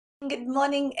Good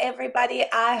morning, everybody.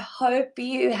 I hope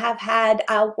you have had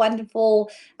a wonderful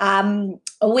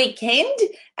weekend.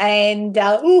 And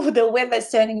the weather's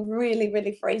turning really,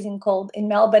 really freezing cold in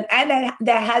Melbourne. And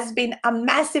there has been a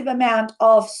massive amount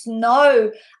of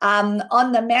snow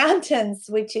on the mountains,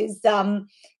 which is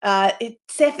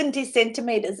 70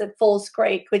 centimeters at Falls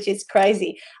Creek, which is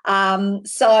crazy.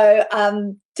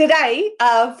 Today,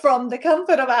 from the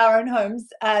comfort of our own homes,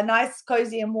 nice,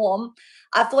 cozy, and warm,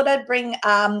 I thought I'd bring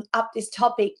up this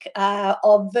topic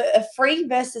of free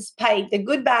versus paid, the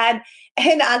good, bad,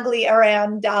 and ugly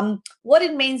around what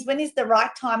it means, when is the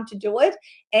right time to do it,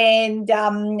 and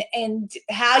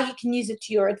how you can use it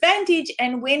to your advantage,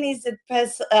 and when is it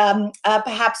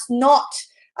perhaps not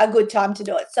a good time to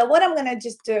do it. So what I'm going to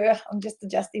just do, I'm just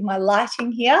adjusting my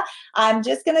lighting here. I'm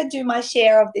just going to do my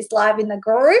share of this live in the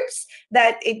groups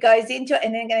that it goes into,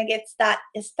 and then going to get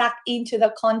stuck into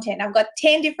the content. I've got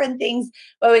 10 different things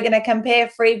where we're going to compare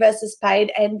free versus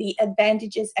paid and the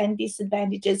advantages and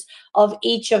disadvantages of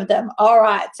each of them. All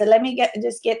right, so let me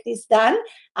just get this done,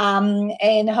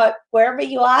 and hope wherever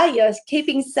you are, you're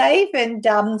keeping safe, and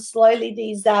slowly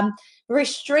these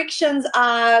restrictions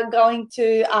are going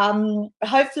to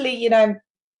hopefully,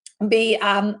 be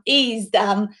eased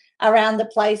around the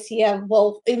place here.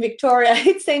 Well, in Victoria,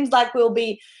 it seems like we'll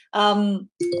be under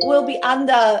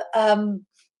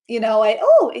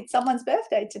it's someone's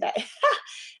birthday today.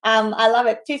 I love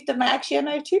it. 5th of May. Actually, I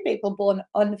know 2 people born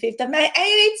on the 5th of May, and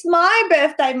it's my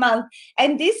birthday month.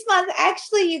 And this month,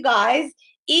 actually, you guys,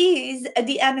 is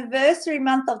the anniversary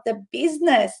month of the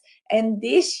business. And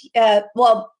this,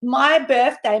 my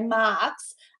birthday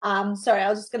marks. Sorry, I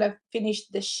was just going to finish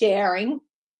the sharing.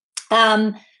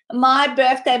 My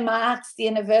birthday marks the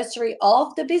anniversary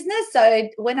of the business. So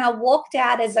when I walked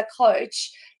out as a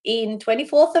coach in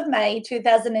 24th of May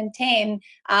 2010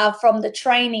 from the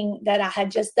training that I had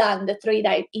just done, the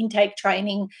 3-day intake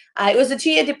training, it was a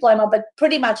 2-year diploma, but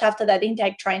pretty much after that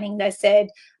intake training, they said,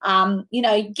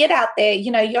 get out there,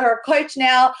 you're a coach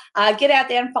now, get out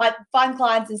there and find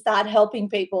clients and start helping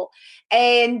people.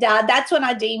 And that's when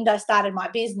I started my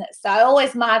business. So I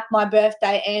always mark my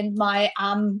birthday and my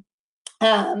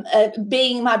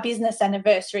being my business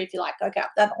anniversary, if you like. Okay,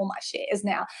 I've done all my shares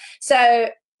now. So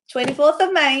 24th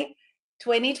of May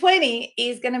 2020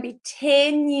 is going to be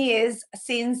 10 years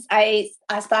since I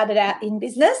started out in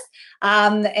business. I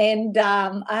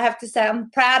have to say I'm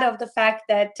proud of the fact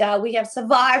that we have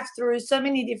survived through so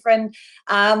many different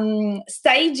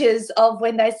stages of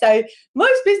when they say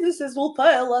most businesses will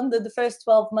fail under the first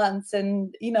 12 months,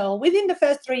 and within the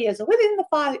first 3 years or within the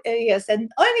 5 years,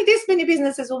 and only this many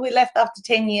businesses will be left after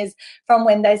 10 years from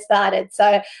when they started.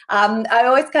 So I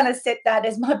always kind of set that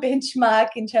as my benchmark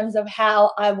in terms of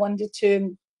how I wanted to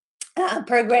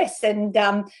progress and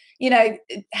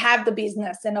have the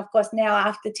business. And of course, now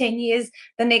after 10 years,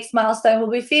 the next milestone will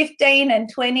be 15 and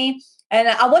 20. And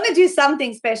I want to do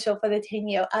something special for the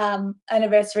 10-year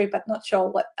anniversary, but not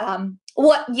sure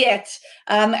what yet,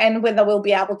 and whether we'll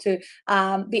be able to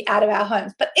be out of our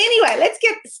homes. But anyway, let's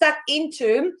get stuck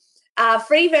into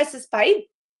free versus paid,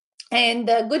 and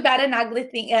the good, bad, and ugly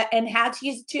thing, and how to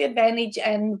use it to your advantage,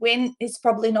 and when is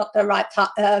probably not the right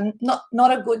time,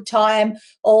 not a good time,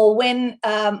 or when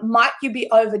might you be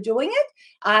overdoing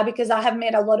it, because I have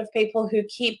met a lot of people who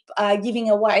keep giving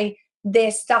away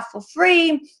their stuff for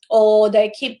free, or they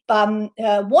keep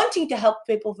wanting to help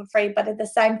people for free, but at the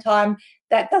same time,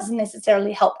 that doesn't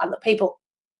necessarily help other people.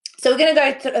 So we're going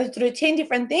to go through 10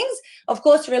 different things, of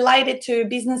course, related to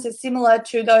businesses similar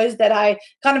to those that I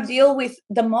kind of deal with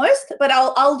the most, but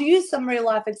I'll use some real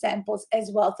life examples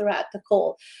as well throughout the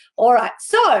call. All right,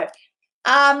 so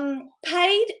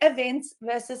paid events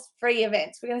versus free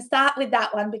events. We're going to start with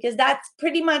that one because that's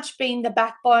pretty much been the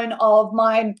backbone of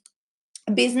my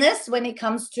business when it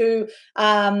comes to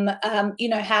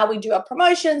how we do our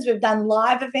promotions. We've done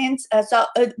live events,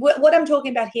 what I'm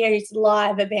talking about here is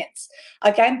live events,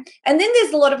 okay? And then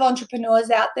there's a lot of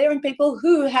entrepreneurs out there and people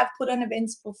who have put on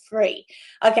events for free.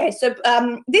 Okay, so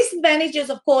disadvantages,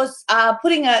 of course,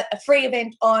 putting a free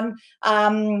event on,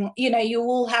 you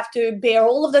will have to bear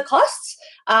all of the costs,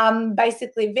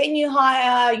 basically venue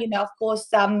hire, of course,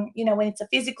 when it's a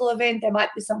physical event, there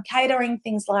might be some catering,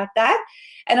 things like that.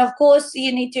 And of course,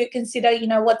 you need to consider,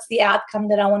 what's the outcome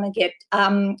that I want to get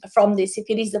from this. If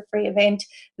it is a free event,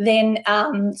 then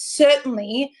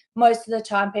certainly most of the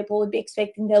time people would be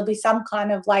expecting there'll be some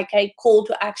kind of like a call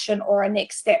to action or a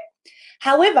next step.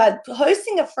 However,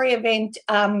 hosting a free event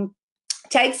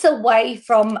takes away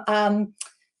from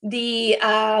the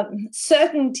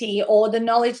certainty or the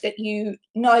knowledge that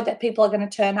that people are going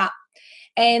to turn up.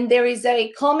 And there is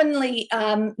a commonly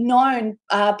known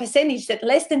percentage that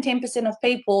less than 10% of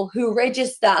people who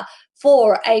register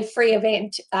for a free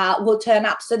event will turn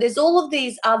up. So there's all of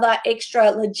these other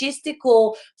extra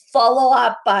logistical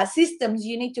follow-up systems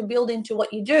you need to build into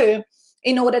what you do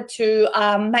in order to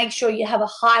make sure you have a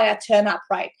higher turn-up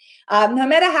rate. No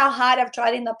matter how hard I've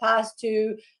tried in the past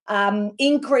to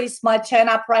increase my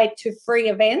turn-up rate to free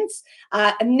events,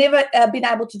 I've never been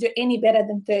able to do any better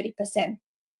than 30%.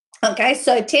 Okay,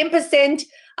 so 10%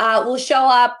 will show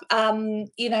up,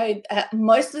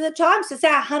 most of the time. So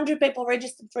say 100 people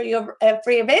registered for your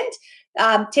free event,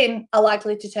 10 are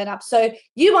likely to turn up. So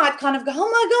you might kind of go, oh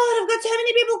my God, I've got so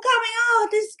many people coming. Oh,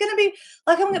 this is going to be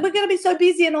like, we're going to be so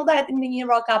busy and all that. And then you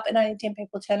rock up and only 10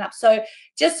 people turn up. So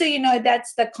just so you know,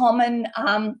 that's the common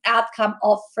outcome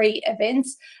of free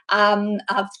events.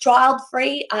 I've trialed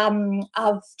free.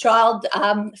 I've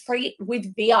trialed free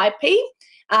with VIP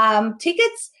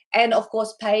tickets, and of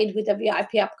course paid with a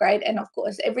VIP upgrade. And of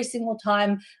course, every single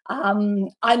time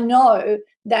I know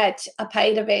that a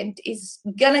paid event is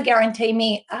going to guarantee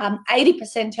me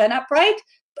 80% turn up rate,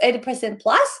 80%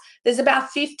 plus. There's about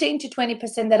 15 to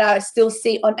 20% that I still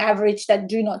see on average that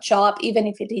do not show up, even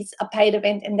if it is a paid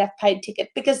event and they've paid ticket,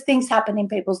 because things happen in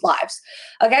people's lives.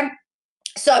 Okay.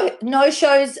 So no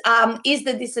shows is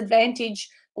the disadvantage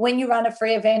when you run a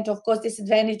free event. Of course,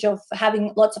 disadvantage of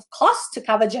having lots of costs to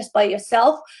cover just by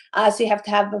yourself. So you have to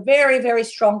have a very, very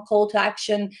strong call to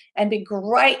action and be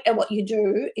great at what you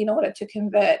do in order to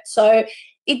convert. So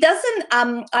it doesn't,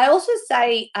 I also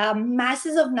say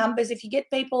masses of numbers, if you get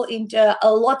people into,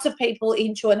 lots of people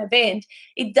into an event,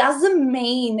 it doesn't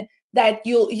mean that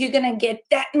you're going to get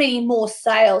that many more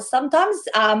sales. Sometimes,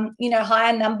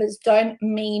 higher numbers don't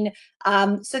mean,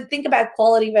 so think about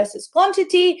quality versus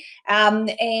quantity.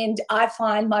 And I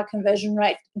find my conversion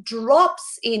rate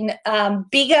drops in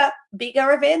bigger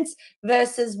events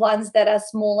versus ones that are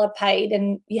smaller paid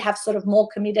and you have sort of more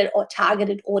committed or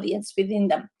targeted audience within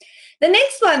them. The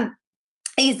next one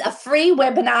is a free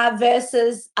webinar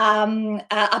versus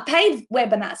a paid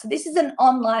webinar. So this is an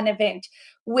online event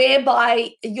whereby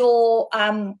your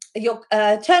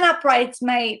turn-up rates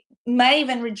may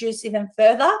even reduce even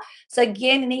further. So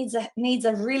again, it needs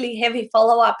a really heavy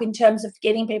follow-up in terms of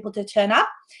getting people to turn up.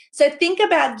 So think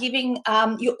about giving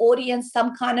your audience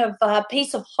some kind of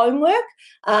piece of homework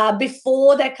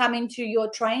before they come into your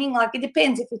training. Like, it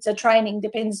depends if it's a training,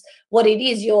 depends what it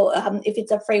is. If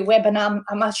it's a free webinar,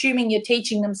 I'm assuming you're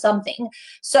teaching them something.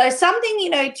 So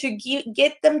something, to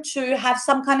get them to have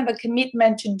some kind of a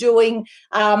commitment to doing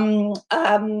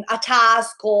a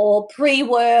task or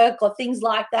pre-work or things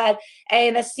like that,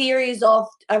 and a series of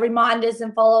reminders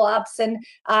and follow-ups and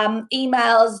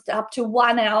emails up to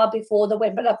 1 hour before the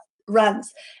webinar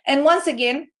runs. And once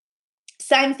again,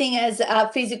 same thing as a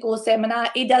physical seminar.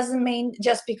 It doesn't mean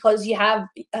just because you have,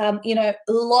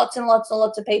 lots and lots and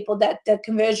lots of people that the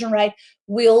conversion rate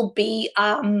will be,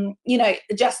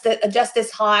 just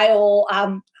as high, or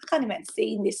I can't even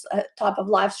see in this type of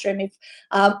live stream if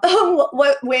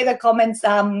where the comments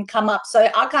come up. So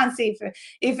I can't see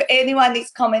if anyone is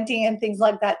commenting and things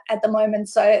like that at the moment.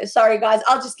 So sorry, guys.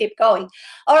 I'll just keep going.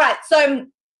 All right. So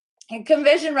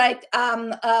conversion rate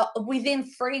within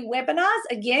free webinars,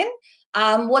 again,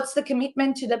 what's the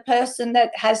commitment to the person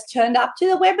that has turned up to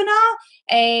the webinar,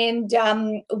 and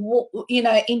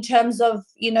in terms of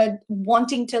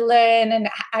wanting to learn and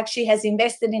actually has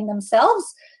invested in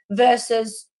themselves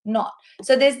versus not.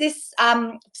 So there's this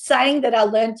saying that I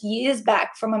learned years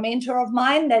back from a mentor of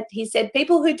mine, that he said,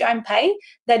 people who don't pay,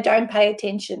 they don't pay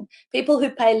attention. People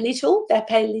who pay little, they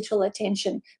pay little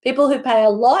attention. People who pay a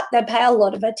lot, they pay a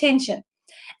lot of attention.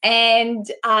 And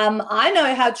I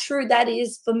know how true that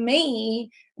is for me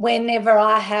whenever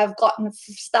I have gotten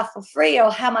stuff for free,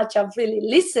 or how much I've really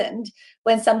listened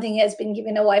when something has been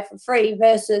given away for free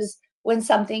versus when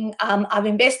something I've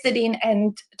invested in,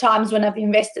 and times when I've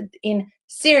invested in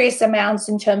serious amounts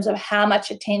in terms of how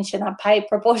much attention I pay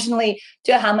proportionally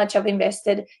to how much I've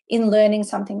invested in learning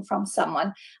something from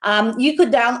someone. You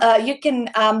can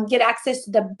get access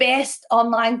to the best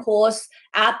online course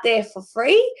out there for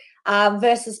free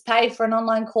versus pay for an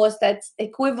online course that's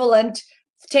equivalent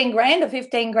 10 grand or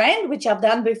 15 grand, which I've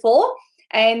done before.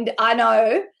 And I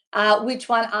know which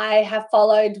one I have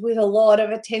followed with a lot of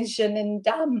attention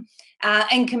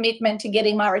and commitment to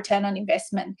getting my return on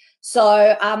investment.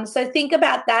 So think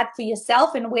about that for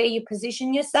yourself, and where you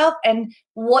position yourself, and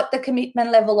what the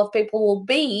commitment level of people will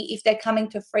be if they're coming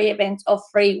to free events or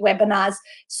free webinars.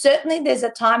 Certainly there's a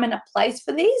time and a place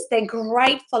for these. They're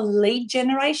great for lead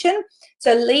generation.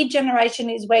 So lead generation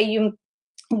is where you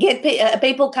get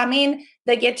people come in,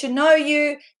 they get to know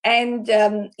you, and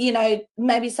you know,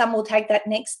 maybe some will take that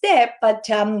next step, but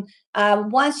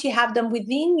once you have them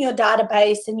within your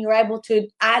database and you're able to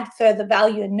add further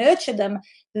value and nurture them,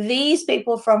 these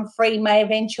people from free may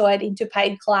eventuate into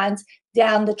paid clients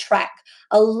down the track.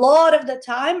 A lot of the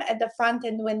time at the front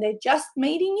end, when they're just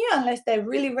meeting you, unless they're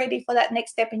really ready for that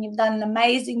next step and you've done an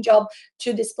amazing job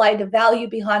to display the value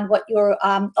behind what you're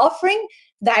offering,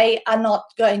 they are not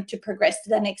going to progress to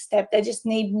the next step. They just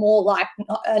need more like,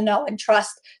 know and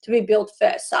trust to be built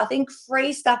first. So I think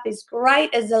free stuff is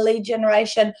great as a lead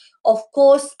generation. Of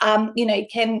course, you know,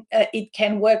 it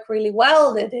can work really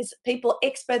well. There's people,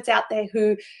 experts out there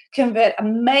who convert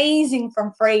amazing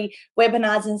from free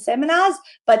webinars and seminars.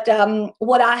 But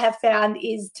what I have found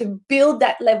is to build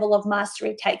that level of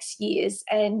mastery takes years,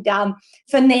 and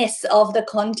finesse of the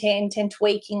content and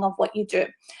tweaking of what you do.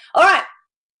 All right.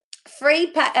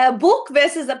 Free book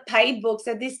versus a paid book.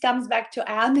 So this comes back to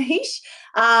our niche.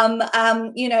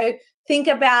 You know, think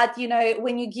about, you know,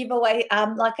 when you give away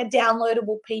like a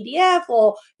downloadable PDF,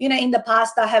 or, you know, in the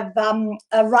past I have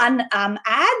run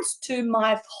ads to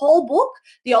my whole book,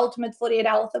 The Ultimate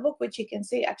 48-Hour Author Book, which you can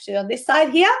see actually on this side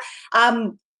here.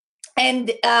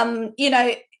 You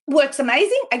know, works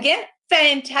amazing. Again,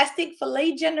 fantastic for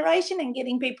lead generation and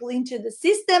getting people into the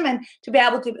system and to be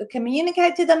able to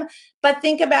communicate to them. But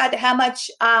think about how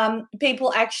much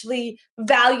people actually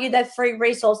value that free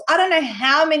resource. I don't know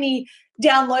how many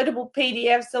downloadable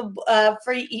PDFs of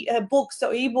free books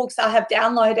or ebooks I have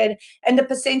downloaded, and the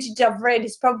percentage I've read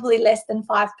is probably less than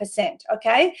 5%.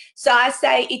 Okay, so I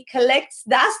say it collects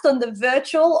dust on the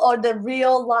virtual or the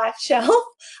real life shelf,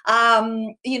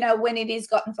 you know, when it is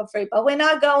gotten for free. But when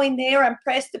I go in there and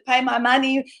press to pay my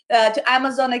money to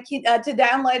Amazon to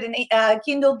download a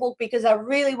Kindle book because I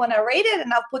really want to read it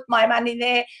and I've put my money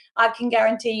there, I can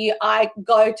guarantee you I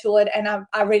go to it and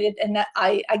I read it, and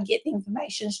I get the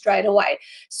information straight away.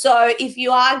 So if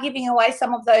you are giving away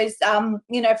some of those,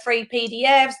 you know, free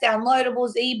PDFs,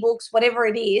 downloadables, ebooks, whatever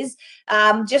it is,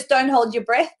 just don't hold your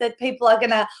breath that people are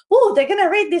gonna, oh, they're gonna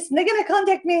read this and they're gonna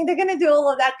contact me and they're gonna do all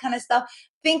of that kind of stuff.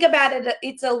 Think about it.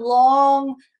 It's a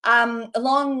long-term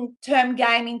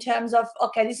game in terms of,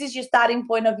 okay, this is your starting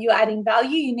point of you adding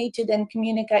value. You need to then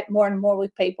communicate more and more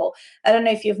with people. I don't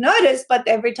know if you've noticed, but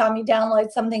every time you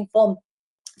download something for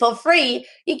free,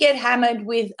 you get hammered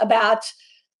with about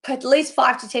at least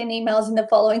 5 to 10 emails in the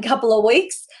following couple of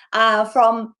weeks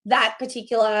from that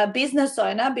particular business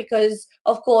owner, because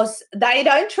of course they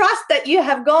don't trust that you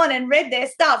have gone and read their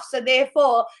stuff. So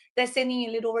therefore they're sending you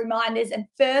little reminders and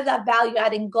further value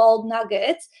adding gold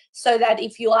nuggets, so that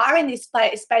if you are in this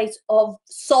space of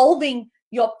solving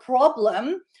your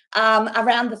problem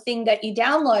around the thing that you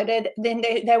downloaded, then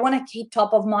they want to keep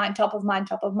top of mind.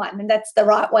 And that's the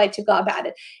right way to go about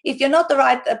it. If you're not the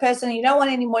right person, you don't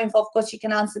want any more info, of course you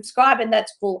can unsubscribe, and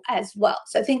that's cool as well.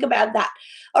 So think about that.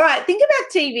 All right, think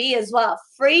about TV as well.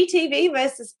 Free TV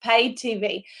versus paid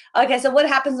TV. Okay, so what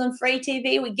happens on free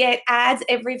TV? We get ads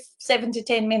every 7 to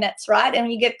 10 minutes, right?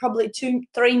 And you get probably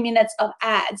 2-3 minutes of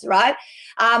ads, right?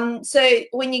 So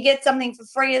when you get something for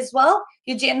free as well,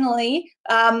 you generally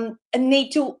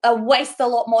need to waste a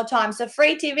lot more time. So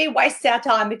free TV wastes our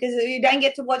time because you don't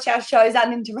get to watch our shows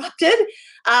uninterrupted.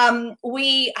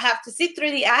 We have to sit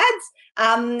through the ads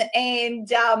and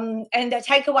they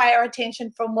take away our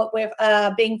attention from what we're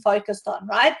being focused on,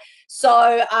 right?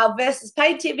 So versus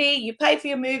paid TV, you pay for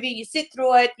your movie, you sit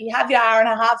through it, you have your hour and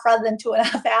a half rather than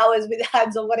 2.5 hours with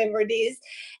ads or whatever it is,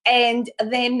 and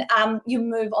then you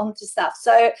move on to stuff.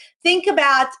 So think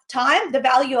about time, the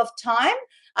value of time,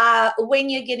 when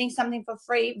you're getting something for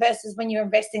free versus when you're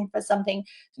investing for something.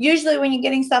 Usually when you're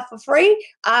getting stuff for free,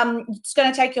 it's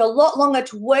going to take you a lot longer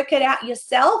to work it out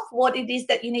yourself, what it is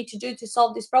that you need to do to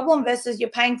solve this problem, versus you're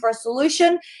paying for a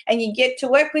solution and you get to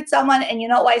work with someone and you're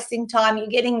not wasting time. You're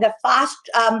getting the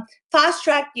fast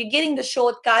track, you're getting the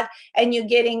shortcut, and you're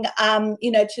getting,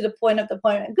 you know, to the point of the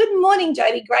appointment. Good morning,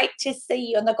 Jody. Great to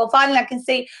see you on the call. Finally, I can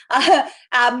see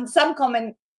some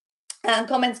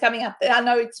comments coming up. I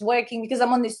know it's working because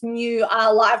I'm on this new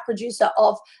live producer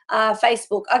of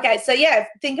Facebook. Okay, so yeah,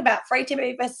 think about free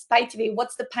TV versus paid TV.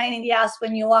 What's the pain in the ass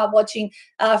when you are watching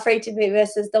free TV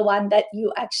versus the one that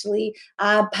you actually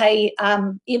pay,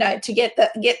 you know, to get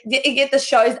the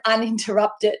shows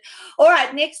uninterrupted. All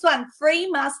right, next one: free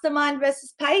mastermind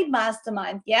versus paid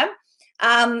mastermind. Yeah.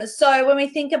 So when we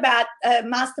think about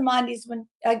mastermind is when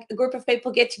a group of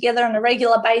people get together on a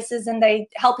regular basis and they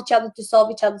help each other to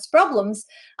solve each other's problems.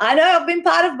 I know I've been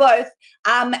part of both,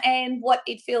 and what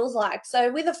it feels like.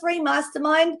 So with a free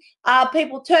mastermind,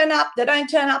 people turn up, they don't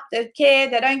turn up, they care,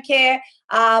 they don't care.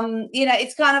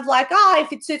 It's kind of like,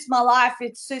 if it suits my life,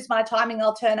 it suits my timing,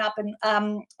 I'll turn up and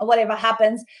whatever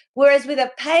happens. Whereas with a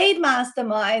paid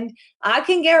mastermind, I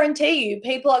can guarantee you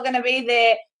people are going to be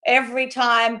there every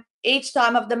time, each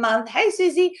time of the month. Hey,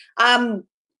 Susie.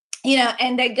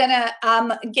 And they're going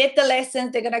to get the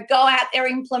lessons. They're going to go out there,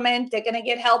 implement. They're going to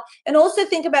get help. And also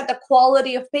think about the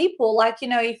quality of people. Like,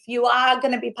 if you are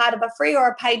going to be part of a free or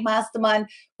a paid mastermind,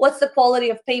 what's the quality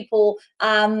of people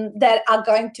that are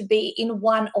going to be in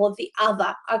one or the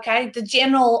other? Okay. The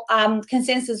general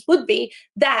consensus would be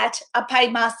that a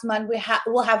paid mastermind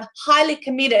will have highly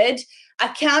committed,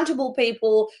 accountable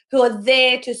people who are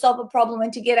there to solve a problem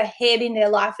and to get ahead in their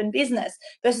life and business,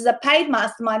 versus a paid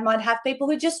mastermind might have people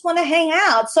who just want to hang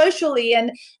out socially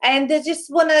and they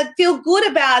just want to feel good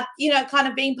about, kind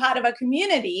of being part of a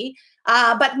community,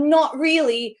 but not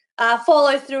really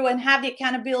follow through and have the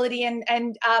accountability and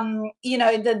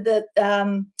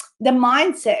the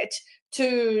mindset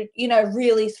to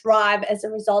really thrive as a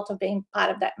result of being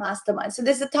part of that mastermind. So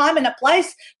there's a time and a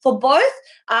place for both,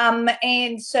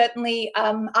 and certainly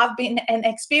I've been an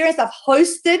experienced. I've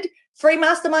hosted free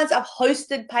masterminds, I've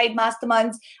hosted paid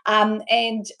masterminds,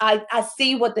 and I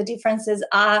see what the differences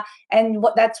are, and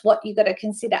that's what you got to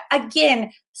consider.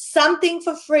 Again, something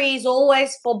for free is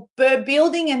always for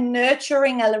building and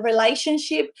nurturing a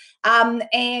relationship,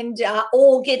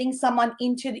 or getting someone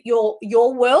into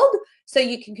your world so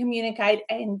you can communicate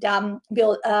and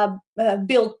build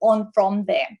on from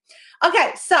there.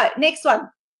 Okay, so next one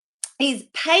is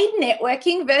paid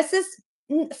networking versus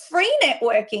free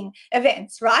networking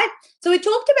events, right? So we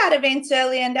talked about events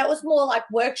earlier, and that was more like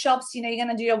workshops. You're going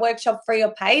to do a workshop free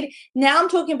or paid. Now I'm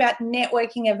talking about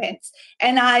networking events,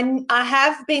 and I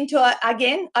have been to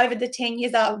again over the 10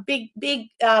 years. I'm a big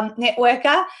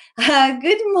networker.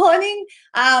 Good morning,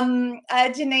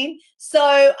 Janine.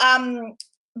 So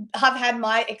I've had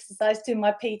my exercise too.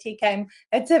 My PT came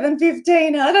at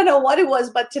 7:15. I don't know what it was,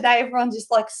 but today everyone just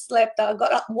slept. I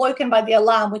got woken by the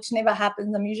alarm, which never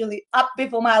happens. I'm usually up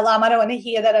before my alarm. I don't want to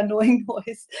hear that annoying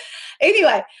noise.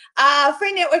 Anyway,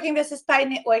 free networking versus paid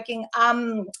networking.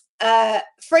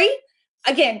 Free,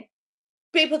 again,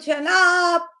 people turn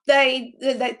up, they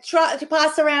try to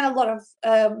pass around a lot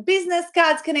of business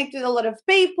cards, connect with a lot of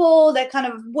people. That kind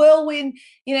of whirlwind,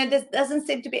 there doesn't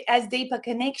seem to be as deep a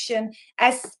connection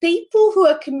as people who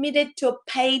are committed to a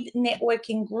paid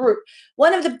networking group.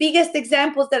 One of the biggest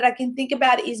examples that I can think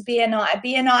about is BNI.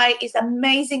 BNI is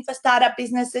amazing for startup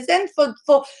businesses and for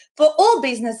all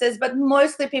businesses, but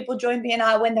mostly people join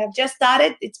BNI when they've just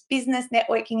started. It's Business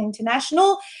Networking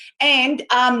International, and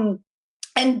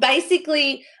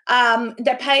basically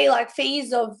they pay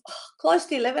fees of close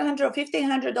to $1,100 or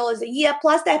 $1,500 a year,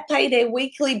 plus they pay their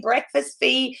weekly breakfast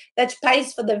fee that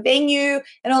pays for the venue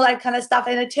and all that kind of stuff,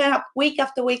 and they turn up week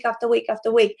after week after week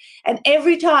after week, and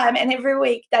every time and every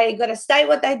week they got to say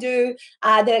what they do.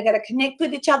 They're going to connect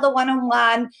with each other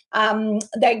one-on-one.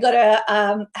 They got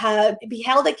to be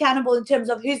held accountable in terms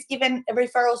of who's given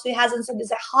referrals, who hasn't. So there's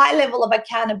a high level of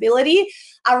accountability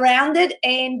around it,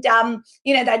 and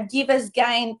that givers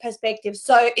gain perspective.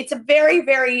 So it's a very,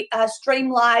 very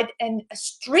streamlined and a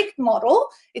strict model.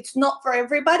 It's not for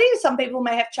everybody. Some people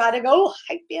may have tried to go, I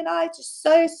hate BNI, just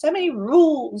so many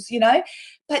rules,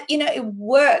 but it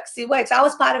works. It works. I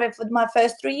was part of it for my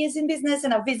first 3 years in business,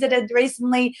 and I visited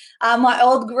recently my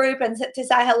old group and to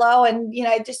say hello, and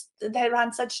just they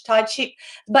run such tight ship.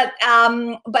 But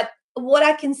what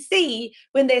I can see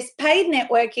when there's paid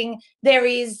networking, there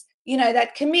is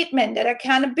that commitment, that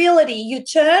accountability. You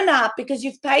turn up because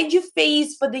you've paid your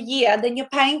fees for the year, then you're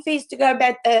paying fees to go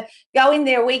in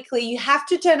there weekly. You have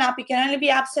to turn up. You can only be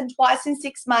absent twice in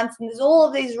 6 months, and there's all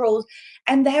of these rules,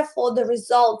 and therefore the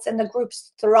results and the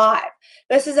groups thrive.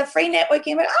 Versus a free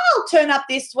networking, but I'll turn up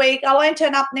this week, I won't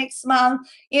turn up next month.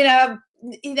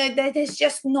 There's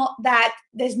just not that.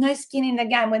 There's no skin in the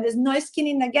game. When there's no skin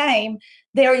in the game,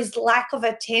 there is lack of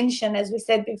attention, as we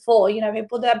said before.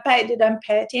 People don't pay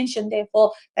attention,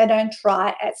 therefore they don't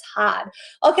try as hard.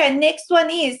 Okay, next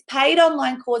one is paid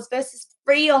online course versus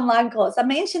free online course. I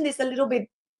mentioned this a little bit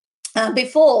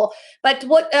before, but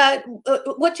what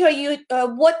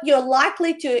you're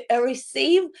likely to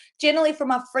receive generally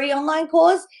from a free online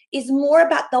course is more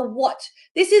about the what.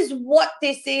 This is what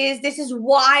this is. This is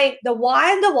why, the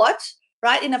why and the what,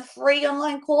 right? In a free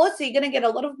online course, so you're going to get a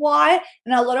lot of why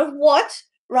and a lot of what,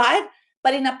 right?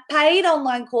 But in a paid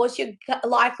online course, you're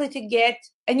likely to get,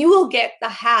 and you will get the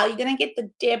how. You're going to get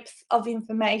the depth of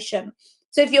information.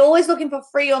 So if you're always looking for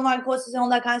free online courses and all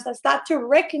that kind of stuff, start to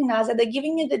recognize that they're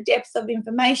giving you the depth of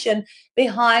information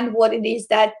behind what it is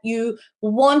that you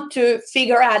want to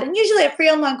figure out. And usually a free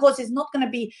online course is not going to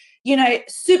be,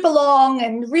 super long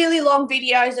and really long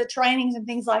videos or trainings and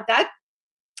things like that.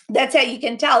 That's how you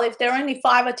can tell if they're only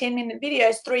 5 or 10-minute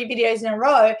videos, 3 videos in a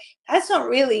row. That's not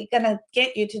really going to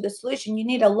get you to the solution. You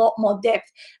need a lot more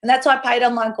depth. And that's why paid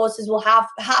online courses will have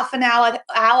half an hour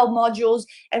modules,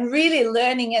 and really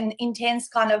learning and intense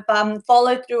kind of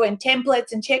follow through and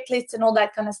templates and checklists and all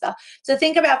that kind of stuff. So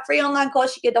think about free online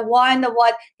course, you get the why and the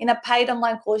what. In a paid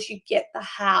online course, you get the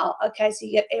how. Okay, so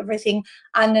you get everything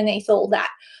underneath all that.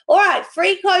 All right,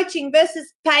 free coaching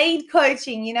versus paid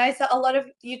coaching. So a lot of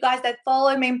you guys that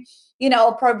follow me,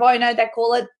 or pro bono, they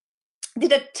call it,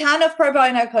 did a ton of pro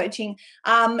bono coaching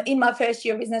in my first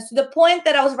year of business, to the point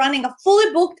that I was running a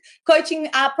fully booked coaching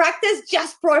practice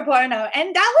just pro bono.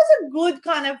 And that was a good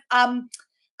kind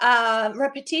of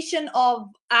repetition of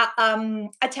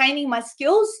attaining my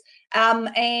skills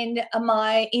and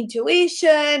my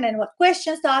intuition and what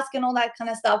questions to ask and all that kind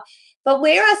of stuff. But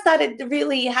where I started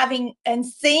really having and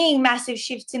seeing massive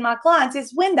shifts in my clients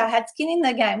is when they had skin in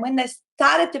the game, when they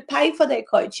started to pay for their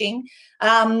coaching.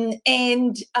 And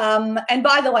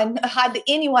by the way, hardly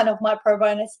any one of my pro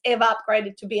bonus ever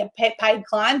upgraded to be a paid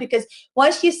client, because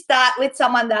once you start with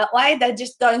someone that way, they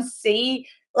just don't see,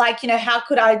 how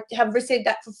could I have received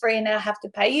that for free and now have to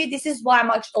pay you? This is why I'm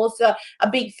also a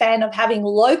big fan of having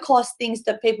low-cost things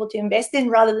for people to invest in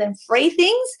rather than free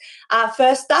things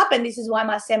first up. And this is why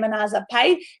my seminars are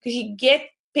paid, because you get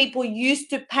people used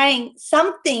to paying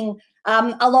something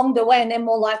along the way, and they're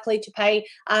more likely to pay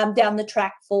down the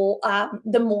track for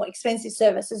the more expensive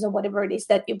services or whatever it is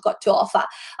that you've got to offer.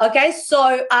 Okay,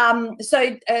 so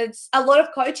it's, a lot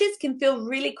of coaches can feel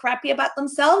really crappy about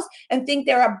themselves and think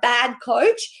they're a bad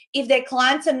coach if their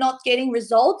clients are not getting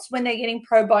results when they're getting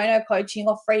pro bono coaching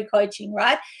or free coaching,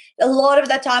 right? A lot of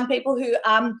the time, people who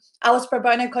I was pro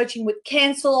bono coaching would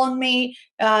cancel on me,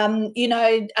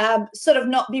 sort of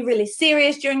not be really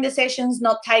serious during the sessions,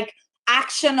 not take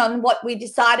action on what we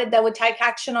decided they would take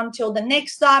action on until the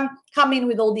next time, come in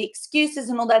with all the excuses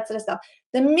and all that sort of stuff.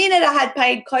 The minute I had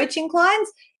paid coaching clients,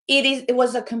 it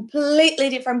was a completely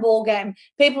different ball game.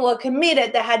 People were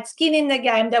committed, they had skin in the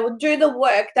game, they would do the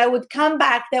work, they would come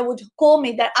back, they would call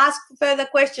me, they'd ask for further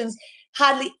questions.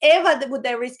 Hardly ever would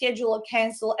they reschedule or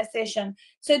cancel a session.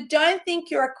 So don't think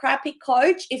you're a crappy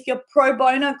coach if your pro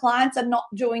bono clients are not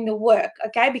doing the work,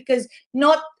 okay? Because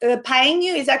not paying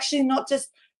you is actually not just,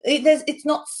 it's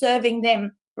not serving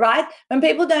them, right? When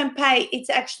people don't pay, it's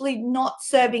actually not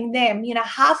serving them.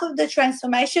 Half of the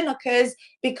transformation occurs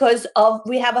because of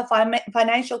we have a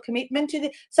financial commitment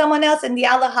to someone else, and the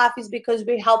other half is because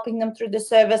we're helping them through the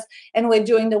service and we're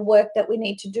doing the work that we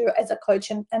need to do as a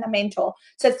coach and a mentor.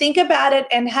 So think about it,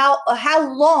 and how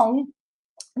long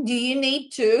do you need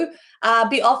to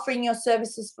be offering your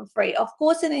services for free? Of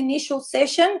course, an initial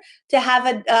session to have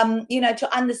a, to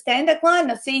understand a client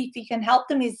or see if you can help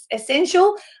them is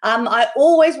essential. I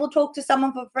always will talk to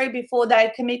someone for free before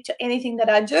they commit to anything that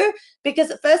I do,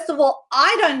 because first of all,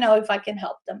 I don't know if I can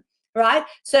help them, right?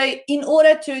 So in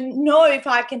order to know if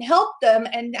I can help them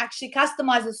and actually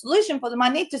customize a solution for them, I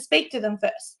need to speak to them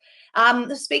first.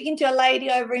 Speaking to a lady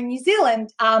over in New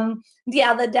Zealand the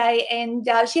other day, and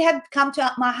she had come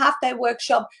to my half-day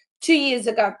workshop 2 years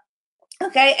ago.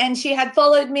 Okay, and she had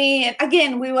followed me, and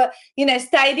again, we were,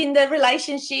 stayed in the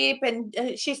relationship, and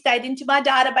she stayed into my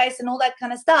database and all that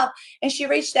kind of stuff. And she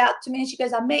reached out to me and she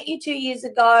goes, I met you 2 years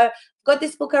ago. I've got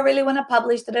this book I really want to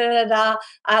publish.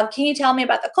 Can you tell me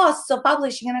about the costs of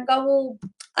publishing? And I go, well,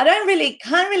 can't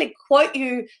really quote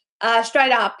you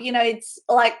straight up. It's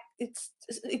like,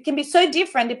 it can be so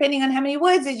different depending on how many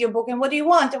words is your book and what do you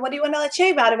want and what do you want to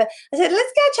achieve out of it. I said,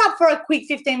 let's catch up for a quick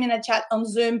 15-minute chat on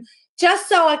Zoom, just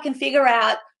so I can figure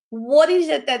out what is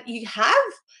it that you have,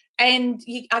 and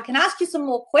I can ask you some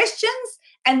more questions,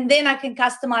 and then I can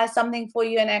customize something for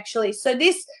you. And actually, so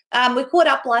this, we caught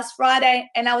up last Friday,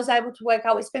 and I was able to work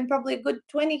out, we spent probably a good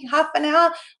half an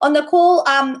hour on the call,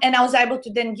 and I was able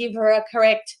to then give her a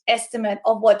correct estimate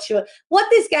of what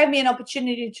this gave me an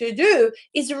opportunity to do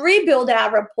is rebuild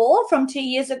our rapport from 2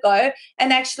 years ago,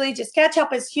 and actually just catch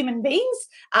up as human beings,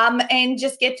 and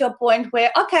just get to a point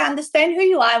where, okay, I understand who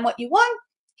you are and what you want.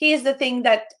 Here's the thing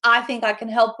that I think I can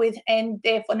help with, and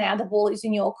therefore now the ball is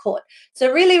in your court.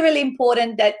 So really, really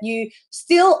important that you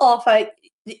still offer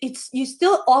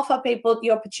people the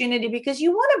opportunity, because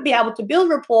you want to be able to build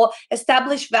rapport,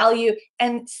 establish value,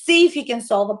 and see if you can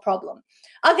solve a problem.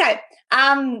 Okay.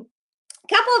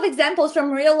 couple of examples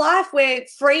from real life where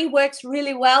free works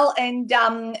really well, and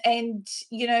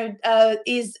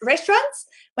is restaurants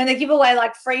when they give away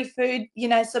like free food.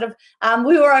 Sort of.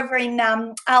 We were over in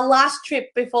our last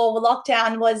trip before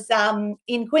lockdown was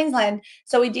in Queensland,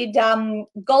 so we did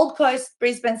Gold Coast,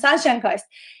 Brisbane, Sunshine Coast.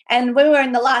 And when we were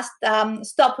in the last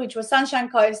stop, which was Sunshine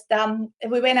Coast,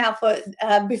 we went out for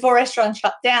before restaurants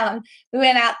shut down. We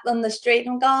went out on the street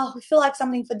and we feel like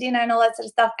something for dinner and all that sort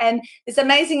of stuff. And this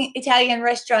amazing Italian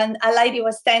restaurant, a lady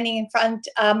was standing in front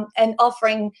and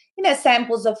offering,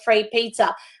 samples of free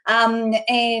pizza.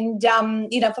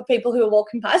 For people who are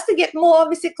walking past to get more,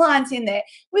 obviously, clients in there.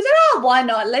 We said, why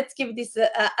not? Let's give this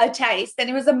a taste. And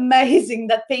it was amazing.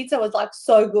 That pizza was like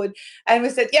so good. And we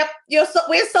said, yep,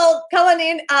 we're sold. Come on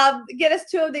in, get us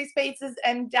 2 of these pizzas,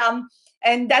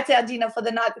 and that's our dinner for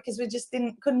the night, because we just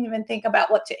couldn't even think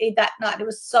about what to eat that night. It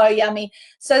was so yummy.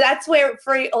 So that's where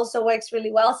free also works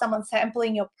really well. Someone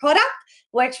sampling your product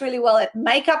works really well at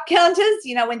makeup counters,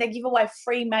 when they give away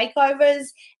free makeovers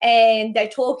and they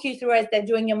talk you through as they're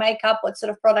doing your makeup, what sort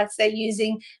of products they're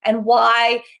using and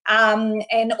why,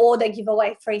 or they give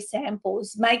away free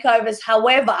samples. Makeovers,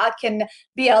 however, can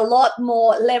be a lot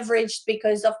more leveraged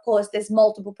because, of course, there's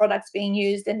multiple products being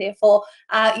used, and therefore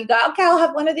you go, okay, I'll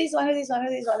have one of these,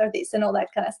 and all that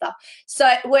kind of stuff. So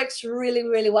it works really,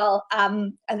 really well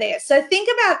there. So think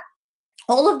about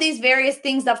all of these various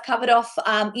things I've covered off,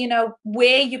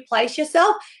 where you place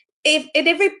yourself. If at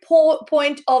every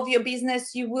point of your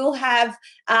business, you will have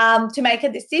to make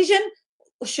a decision.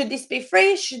 Should this be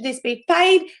free? Should this be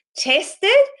paid? Test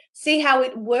it, see how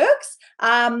it works,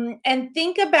 and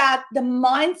think about the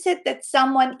mindset that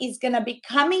someone is going to be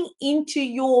coming into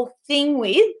your thing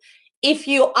with if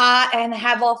you are and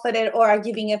have offered it or are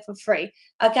giving it for free.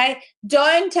 Okay,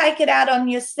 don't take it out on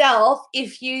yourself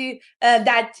if you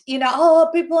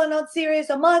people are not serious,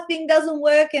 or my thing doesn't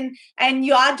work, and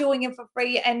you are doing it for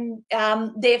free, and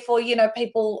therefore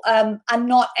people are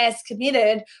not as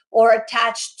committed or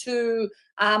attached to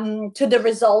the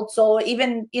results, or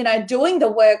even doing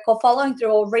the work or following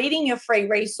through or reading your free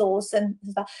resource and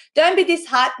stuff. Don't be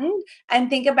disheartened, and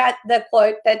think about the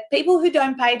quote that people who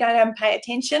don't pay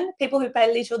attention. People who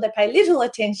pay little, they pay little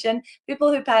attention.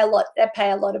 People who pay a lot, they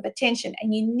pay a lot of attention.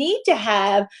 And you need to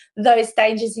have those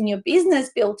stages in your business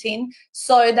built in,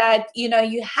 so that you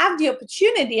have the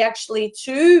opportunity actually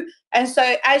to. And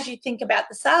so as you think about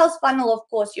the sales funnel, of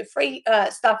course, your free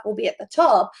stuff will be at the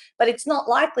top, but it's not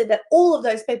likely that all of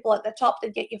those people at the top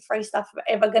that get your free stuff are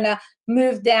ever going to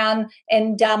move down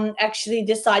and actually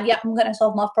decide, yeah, I'm going to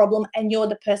solve my problem, and you're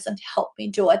the person to help me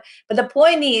do it. But the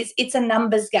point is, it's a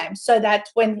numbers game, so that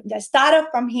when they start off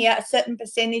from here, a certain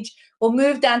percentage will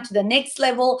move down to the next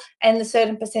level, and a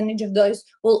certain percentage of those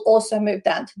will also move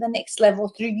down to the next level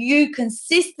through you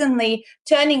consistently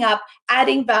turning up,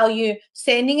 adding value,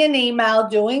 sending an email,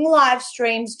 doing live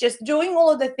streams, just doing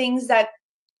all of the things that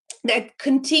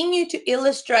continue to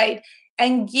illustrate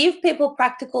and give people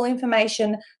practical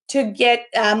information to get,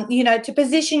 to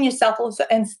position yourself also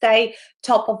and stay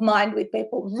top of mind with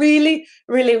people. Really,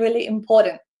 really, really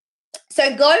important.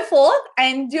 So go forth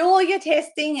and do all your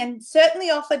testing, and certainly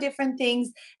offer different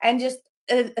things, and just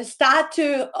start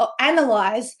to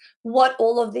analyze what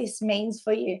all of this means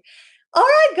for you. All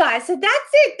right, guys, so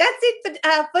that's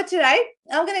it for today.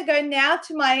 I'm going to go now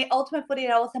to my Ultimate 48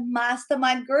 Author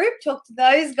Mastermind group, talk to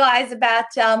those guys about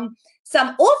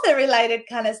some author-related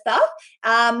kind of stuff.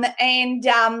 And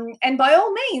by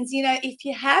all means, if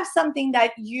you have something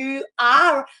that you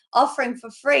are offering for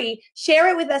free, share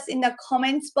it with us in the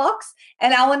comments box,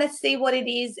 and I want to see what it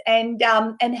is and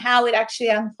how it actually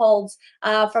unfolds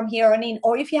from here on in.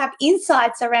 Or if you have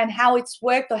insights around how it's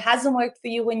worked or hasn't worked for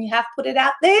you when you have put it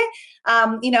out there,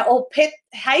 or pet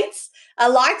hates,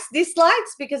 likes,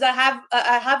 dislikes, because I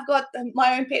have got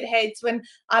my own pet hates when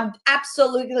I'm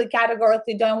absolutely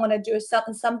categorically don't want to do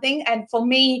something. And for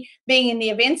me, being in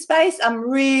the event space, I'm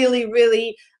really,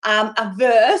 really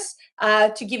averse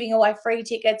to giving away free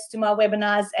tickets to my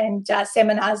webinars and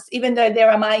seminars. Even though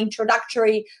they're my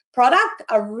introductory product,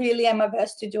 I really am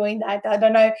averse to doing that. I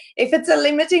don't know if it's a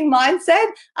limiting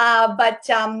mindset, but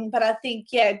I think,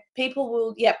 people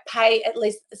will pay at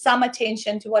least some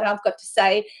attention to what I've got to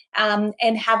say,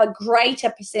 and have a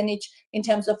greater percentage in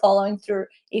terms of following through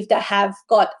if they have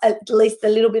got at least a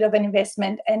little bit of an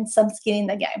investment and some skin in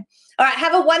the game. All right,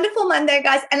 have a wonderful Monday,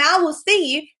 guys, and I will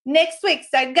see you next week.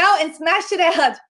 So go and smash it out.